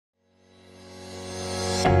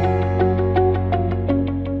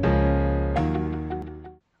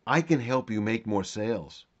I can help you make more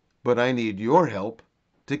sales, but I need your help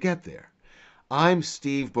to get there. I'm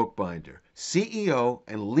Steve Bookbinder, CEO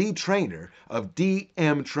and lead trainer of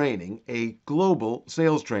DM Training, a global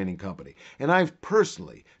sales training company. And I've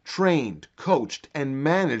personally trained, coached, and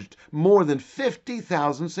managed more than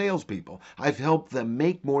 50,000 salespeople. I've helped them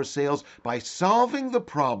make more sales by solving the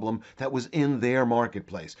problem that was in their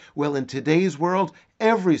marketplace. Well, in today's world,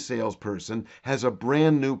 every salesperson has a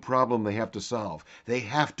brand new problem they have to solve. They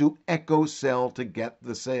have to echo sell to get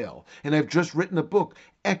the sale. And I've just written a book,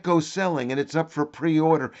 Echo Selling, and it's up for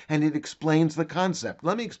pre-order, and it explains the concept.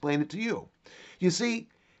 Let me explain it to you. You see,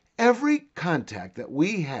 every contact that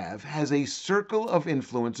we have has a circle of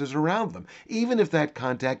influences around them, even if that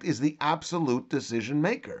contact is the absolute decision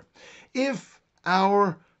maker. If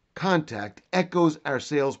our contact echoes our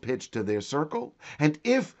sales pitch to their circle, and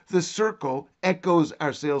if the circle echoes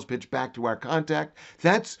our sales pitch back to our contact,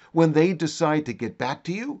 that's when they decide to get back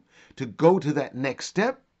to you, to go to that next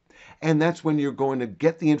step, and that's when you're going to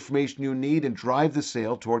get the information you need and drive the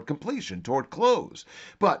sale toward completion, toward close.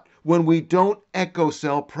 But when we don't echo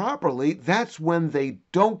sell properly, that's when they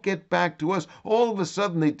don't get back to us. All of a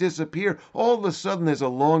sudden they disappear. All of a sudden there's a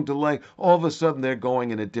long delay. All of a sudden they're going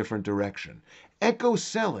in a different direction. Echo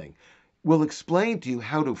selling will explain to you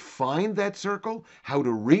how to find that circle, how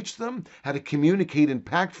to reach them, how to communicate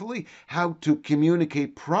impactfully, how to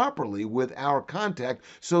communicate properly with our contact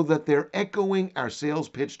so that they're echoing our sales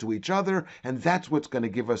pitch to each other, and that's what's going to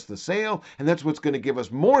give us the sale, and that's what's going to give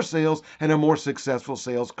us more sales and a more successful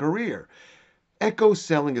sales career. Echo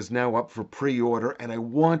Selling is now up for pre-order, and I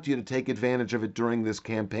want you to take advantage of it during this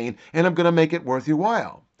campaign, and I'm going to make it worth your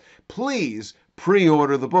while. Please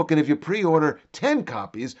pre-order the book, and if you pre-order 10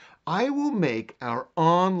 copies, I will make our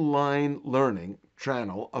online learning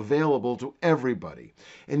channel available to everybody.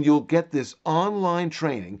 And you'll get this online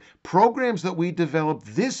training, programs that we developed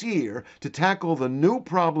this year to tackle the new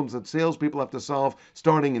problems that salespeople have to solve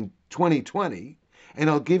starting in 2020, and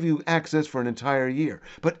I'll give you access for an entire year.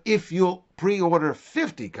 But if you'll pre-order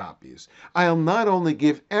 50 copies, I'll not only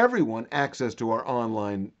give everyone access to our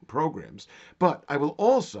online programs, but I will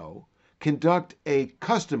also conduct a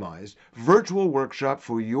customized virtual workshop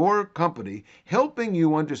for your company, helping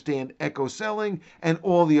you understand echo selling and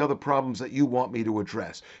all the other problems that you want me to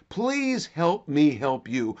address. Please help me help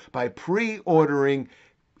you by pre-ordering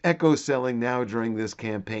echo selling now during this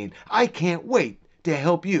campaign. I can't wait to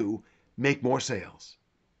help you make more sales.